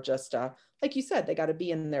rational or just, like you said, they got to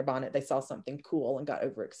be in their bonnet. They saw something cool and got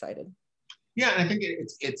overexcited. Yeah, and I think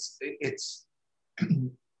it's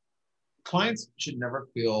clients should never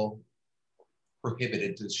feel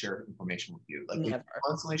prohibited to share information with you. Like we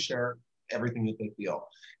constantly share everything that they feel.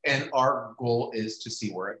 And our goal is to see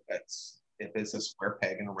where it fits. If it's a square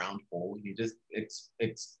peg in a round hole, you just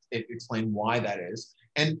explain why that is.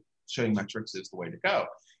 And showing metrics is the way to go.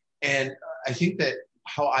 And I think that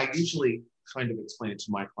how I usually kind of explain it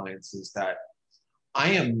to my clients is that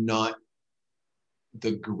I am not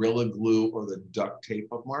the gorilla glue or the duct tape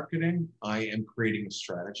of marketing. I am creating a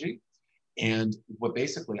strategy. And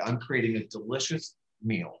basically I'm creating a delicious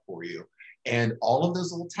meal for you. And all of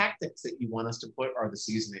those little tactics that you want us to put are the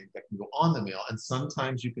seasoning that can go on the meal. And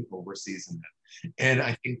sometimes you can over season it. And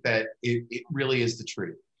I think that it really is the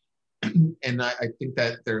truth. And I think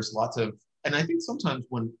that there's lots of, and I think sometimes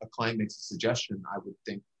when a client makes a suggestion, I would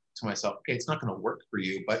think to myself, okay, it's not going to work for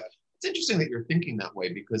you, but it's interesting that you're thinking that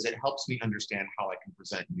way because it helps me understand how I can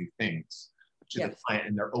present new things to the client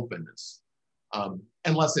and their openness.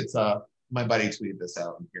 Unless it's my buddy tweeted this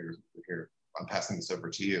out and here, I'm passing this over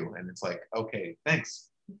to you. And it's like, okay, thanks.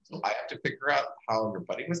 So I have to figure out how your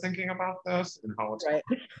buddy was thinking about this and how it's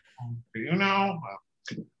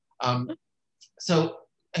going. So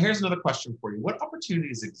here's another question for you. What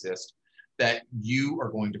opportunities exist that you are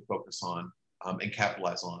going to focus on and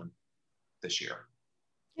capitalize on this year?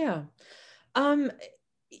 Yeah. Um,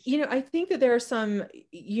 I think that there are some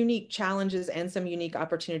unique challenges and some unique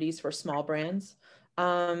opportunities for small brands.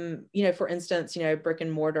 For instance, brick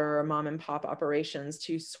and mortar mom and pop operations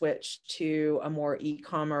to switch to a more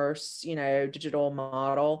e-commerce, digital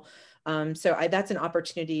model. That's an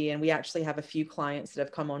opportunity. And we actually have a few clients that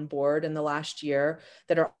have come on board in the last year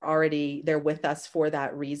that are already there with us for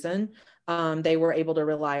that reason. They were able to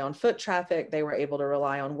rely on foot traffic. They were able to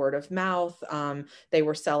rely on word of mouth. They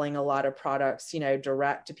were selling a lot of products,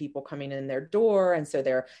 direct to people coming in their door. And so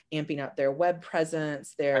they're amping up their web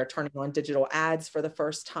presence. They're turning on digital ads for the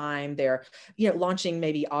first time. They're, launching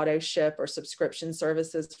maybe auto ship or subscription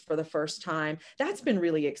services for the first time. That's been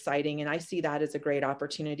really exciting. And I see that as a great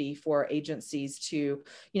opportunity for agencies to,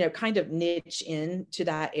 kind of niche into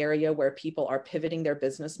that area where people are pivoting their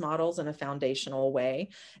business models in a foundational way.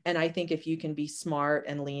 And I think if you can be smart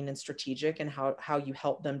and lean and strategic in how you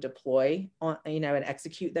help them deploy on, and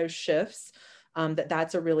execute those shifts,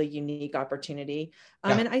 that's a really unique opportunity.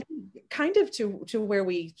 And I think kind of to where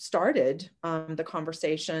we started the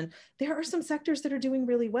conversation, there are some sectors that are doing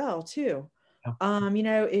really well too.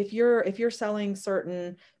 If you're selling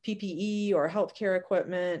certain PPE or healthcare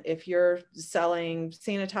equipment, if you're selling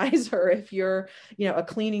sanitizer, if you're, a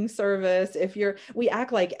cleaning service, we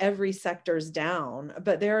act like every sector's down,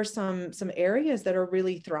 but there are some areas that are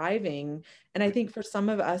really thriving. And I think for some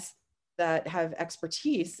of us that have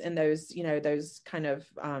expertise in those, those kind of,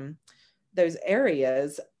 those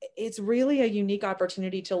areas, it's really a unique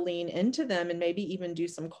opportunity to lean into them and maybe even do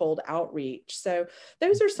some cold outreach. So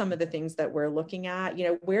those are some of the things that we're looking at.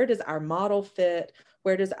 Where does our model fit?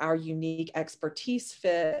 Where does our unique expertise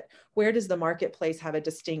fit? Where does the marketplace have a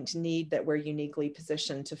distinct need that we're uniquely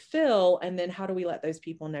positioned to fill? And then how do we let those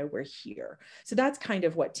people know we're here? So that's kind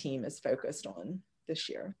of what team is focused on this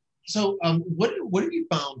year. So what have you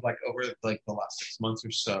found over the last 6 months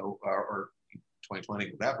or so, or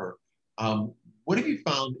 2020, whatever? What have you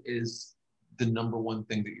found is the number one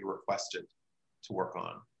thing that you're requested to work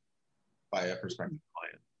on by a prospective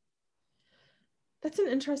client? That's an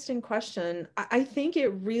interesting question. I think it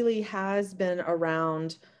really has been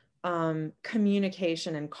around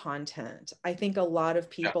communication and content. I think a lot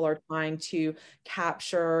of people are trying to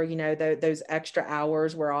capture, those extra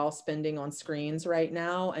hours we're all spending on screens right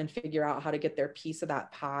now and figure out how to get their piece of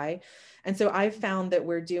that pie. And so I've found that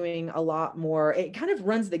we're doing a lot more. It kind of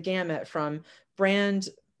runs the gamut from brand,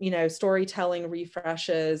 storytelling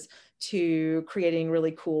refreshes to creating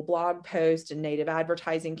really cool blog posts and native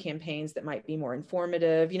advertising campaigns that might be more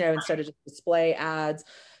informative, instead of just display ads,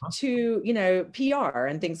 to, PR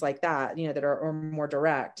and things like that, that are more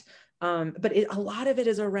direct. But a lot of it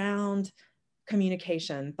is around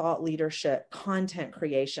communication, thought leadership, content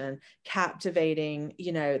creation, captivating,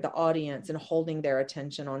 the audience and holding their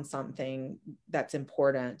attention on something that's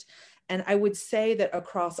important. And I would say that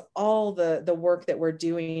across all the work that we're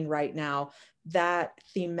doing right now, that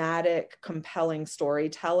thematic, compelling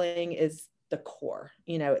storytelling is the core.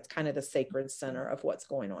 It's kind of the sacred center of what's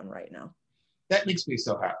going on right now. That makes me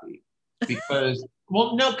so happy because,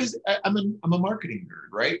 because I'm a marketing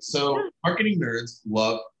nerd, right? So marketing nerds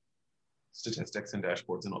love statistics and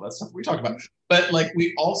dashboards and all that stuff we talk about. But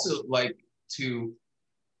we also like to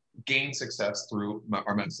gain success through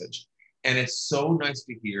our message. And it's so nice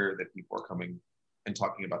to hear that people are coming and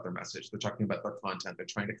talking about their message. They're talking about their content. They're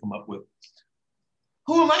trying to come up with,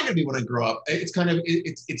 who am I going to be when I grow up? It's kind of,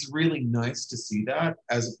 it's really nice to see that,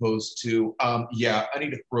 as opposed to, I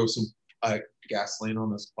need to throw some gasoline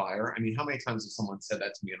on this fire. I mean, how many times has someone said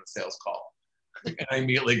that to me on a sales call? And I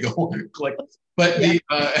immediately go click. But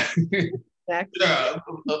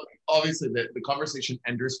obviously the conversation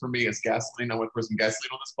enders for me is gasoline. I want to throw some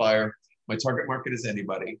gasoline on this fire. My target market is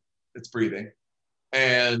anybody that's breathing.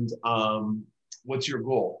 And what's your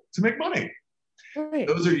goal? To make money. Right.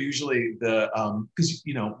 Those are usually the, because,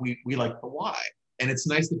 we like the why. And it's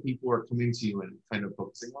nice that people are coming to you and kind of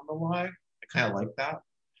focusing on the why. I kind of like that.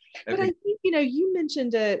 But I think, you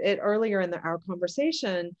mentioned it earlier in our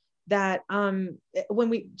conversation that when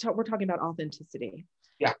we're talking about authenticity.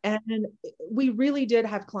 Yeah. And we really did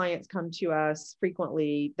have clients come to us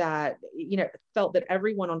frequently that, felt that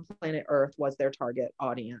everyone on planet Earth was their target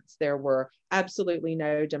audience. There were absolutely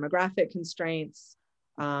no demographic constraints,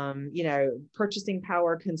 purchasing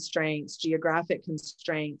power constraints, geographic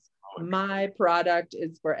constraints. My product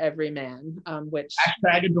is for every man, which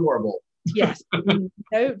hashtag adorable. Yes.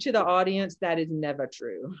 Note to the audience, that is never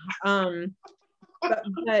true. But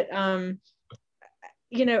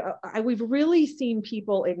we've really seen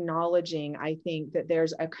people acknowledging, I think, that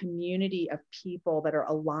there's a community of people that are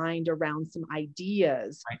aligned around some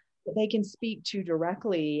ideas Right. that they can speak to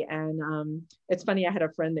directly. And it's funny, I had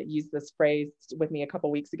a friend that used this phrase with me a couple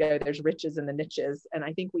of weeks ago, there's riches in the niches. And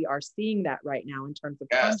I think we are seeing that right now in terms of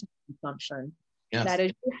content consumption. Yes. That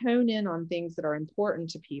is, you hone in on things that are important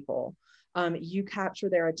to people. You capture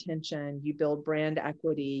their attention, you build brand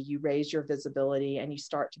equity, you raise your visibility, and you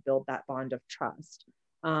start to build that bond of trust.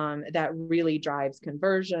 That really drives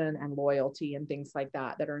conversion and loyalty and things like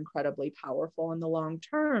that are incredibly powerful in the long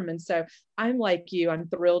term. And so I'm like you, I'm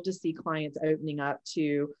thrilled to see clients opening up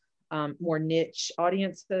to more niche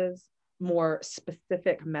audiences, more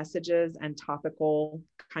specific messages and topical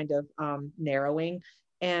kind of narrowing.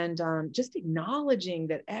 And just acknowledging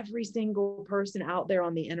that every single person out there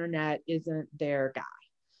on the internet isn't their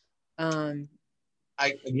guy.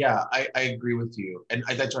 I agree with you, and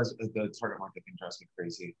that drives the target market thing drives me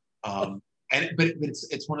crazy. But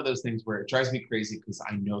it's one of those things where it drives me crazy because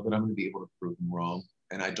I know that I'm going to be able to prove them wrong,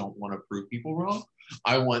 and I don't want to prove people wrong.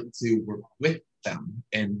 I want to work with them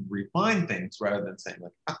and refine things rather than saying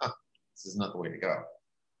like, this is not the way to go.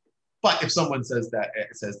 But if someone says that,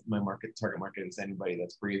 it says my target market is anybody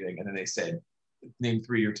that's breathing, and then they said, name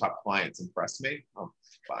 3 of your top clients, impress me. Oh,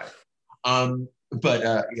 5.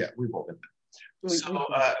 Yeah, we've all been there. So,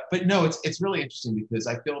 but no, it's really interesting because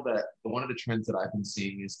I feel that one of the trends that I've been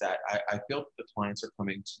seeing is that I feel that the clients are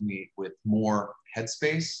coming to me with more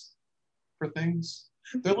headspace for things.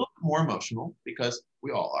 They're a little bit more emotional because we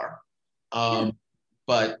all are.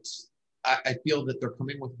 But I feel that they're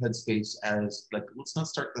coming with headspace as like, let's not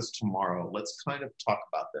start this tomorrow. Let's kind of talk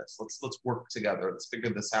about this. Let's work together. Let's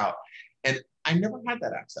figure this out. And I never had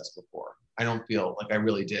that access before. I don't feel like I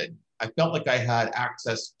really did. I felt like I had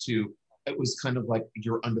access to, it was kind of like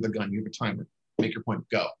you're under the gun. You have a timer. Make your point.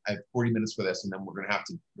 Go. I have 40 minutes for this, and then we're gonna have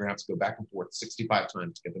to go back and forth 65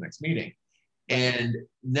 times to get the next meeting. And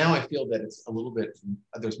now I feel that it's a little bit,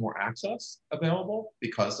 there's more access available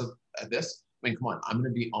because of this. I mean, come on, I'm going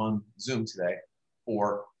to be on Zoom today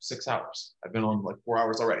for 6 hours. I've been on like 4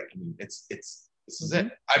 hours already. I mean, this is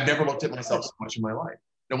it. I've never looked at myself so much in my life.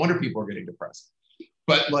 No wonder people are getting depressed.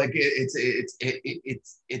 But like,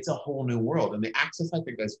 it's a whole new world. And the access, I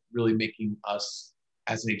think, is really making us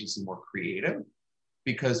as an agency more creative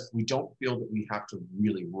because we don't feel that we have to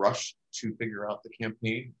really rush to figure out the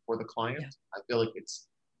campaign for the client. Yeah. I feel like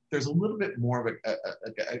there's a little bit more of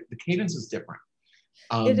the cadence is different.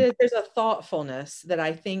 It is. There's a thoughtfulness that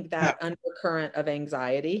I think that undercurrent of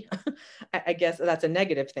anxiety, I guess that's a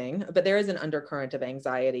negative thing, but there is an undercurrent of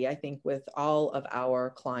anxiety, I think, with all of our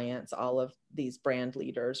clients, all of these brand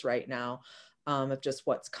leaders right now, of just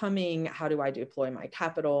what's coming. How do I deploy my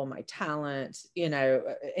capital, my talent, in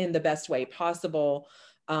the best way possible?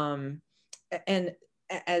 And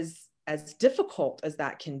as difficult as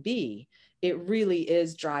that can be, it really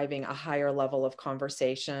is driving a higher level of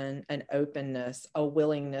conversation, an openness, a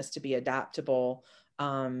willingness to be adaptable.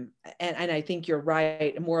 And I think you're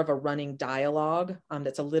right, more of a running dialogue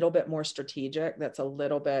that's a little bit more strategic, that's a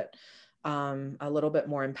little bit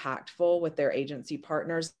more impactful with their agency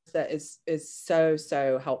partners. That is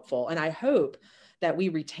so helpful. And I hope that we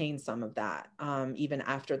retain some of that even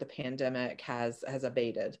after the pandemic has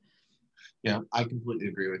abated. Yeah, I completely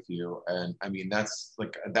agree with you. And I mean, that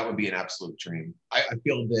would be an absolute dream. I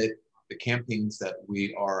feel that the campaigns that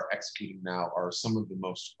we are executing now are some of the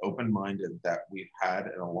most open-minded that we've had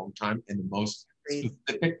in a long time, and the most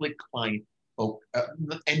specifically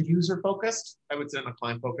end user focused, I would say, not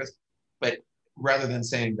client focused. But rather than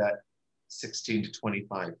saying that 16 to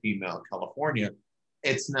 25 female California,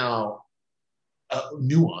 it's now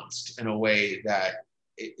nuanced in a way that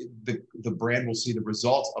the brand will see the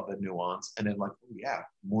results of the nuance and then like, oh yeah,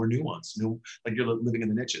 more nuance, like you're living in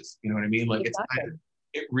the niches. You know what I mean? Like exactly.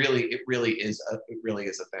 It really is a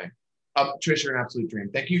thing. Trish, you're an absolute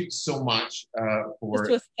dream. Thank you so much for. This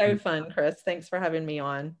was so fun, Chris. Thanks for having me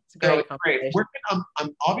on. It's a great conversation. Great.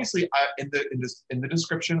 I'm obviously in the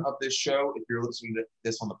description of this show, if you're listening to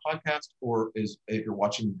this on the podcast or if you're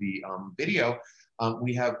watching the video,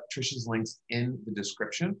 we have Trish's links in the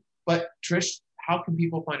description. But Trish, how can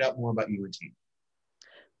people find out more about you and team?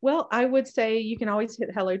 Well, I would say you can always hit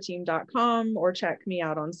helloteam.com or check me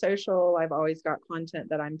out on social. I've always got content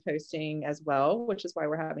that I'm posting as well, which is why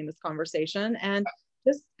we're having this conversation. And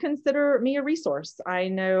just consider me a resource. I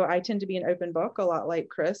know I tend to be an open book, a lot like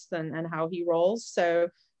Chris and how he rolls. So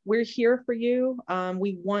we're here for you.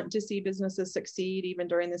 We want to see businesses succeed even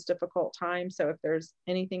during this difficult time. So if there's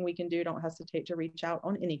anything we can do, don't hesitate to reach out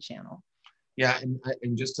on any channel. Yeah,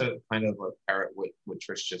 and just to kind of parrot what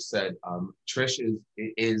Trish just said, Trish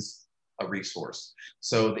is a resource.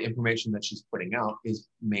 So the information that she's putting out is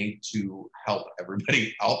made to help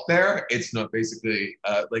everybody out there. It's not basically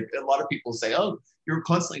like a lot of people say, oh, you're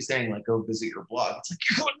constantly saying like, go visit your blog. It's like,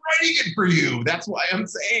 I'm writing it for you. That's why I'm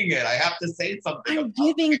saying it. I have to say something. I'm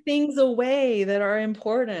giving things away that are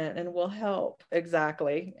important and will help.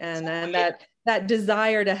 Exactly. And then that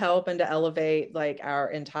desire to help and to elevate like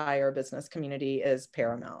our entire business community is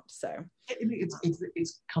paramount. So I mean,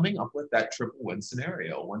 it's coming up with that triple win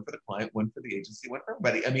scenario: one for the client, one for the agency, one for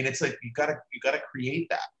everybody. I mean, it's like you gotta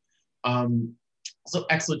create that. So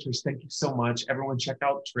excellent, Trish. Thank you so much. Everyone, check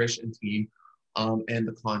out Trish and team and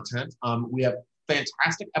the content. We have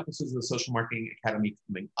fantastic episodes of the Social Marketing Academy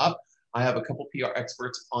coming up. I have a couple PR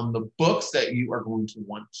experts on the books that you are going to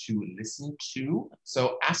want to listen to.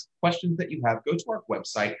 So ask questions that you have. Go to our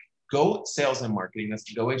website, Go Sales and Marketing. That's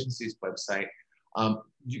the Go Agency's website.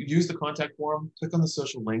 You use the contact form, click on the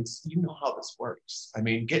social links. You know how this works. I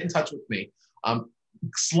mean, get in touch with me.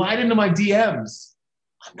 Slide into my DMs.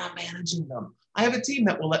 I'm not managing them. I have a team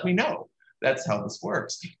that will let me know. That's how this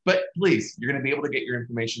works. But please, you're going to be able to get your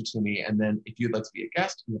information to me. And then if you'd like to be a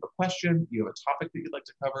guest, you have a question, you have a topic that you'd like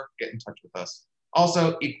to cover, get in touch with us.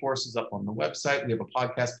 Also, eCourse is up on the website. We have a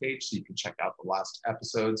podcast page, so you can check out the last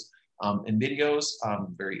episodes and videos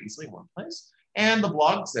very easily in one place. And the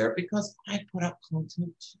blog's there because I put up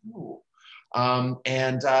content too.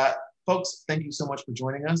 Folks, thank you so much for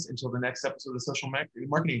joining us. Until the next episode of the Social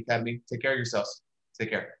Marketing Academy, take care of yourselves. Take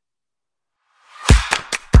care.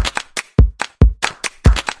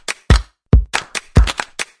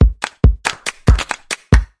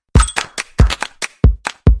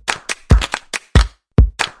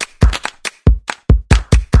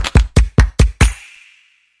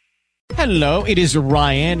 Hello, it is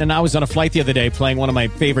Ryan, and I was on a flight the other day playing one of my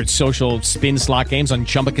favorite social spin slot games on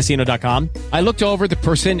ChumbaCasino.com. I looked over at the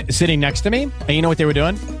person sitting next to me, and you know what they were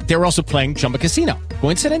doing? They were also playing Chumba Casino.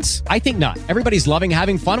 Coincidence? I think not. Everybody's loving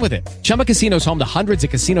having fun with it. Chumba Casino is home to hundreds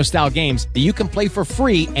of casino-style games that you can play for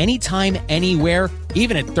free anytime, anywhere,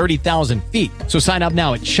 even at 30,000 feet. So sign up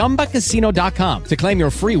now at ChumbaCasino.com to claim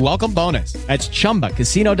your free welcome bonus. That's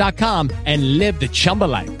ChumbaCasino.com and live the Chumba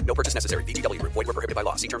life. No purchase necessary. VGW. Void where prohibited by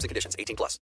law. See terms and conditions. 18+.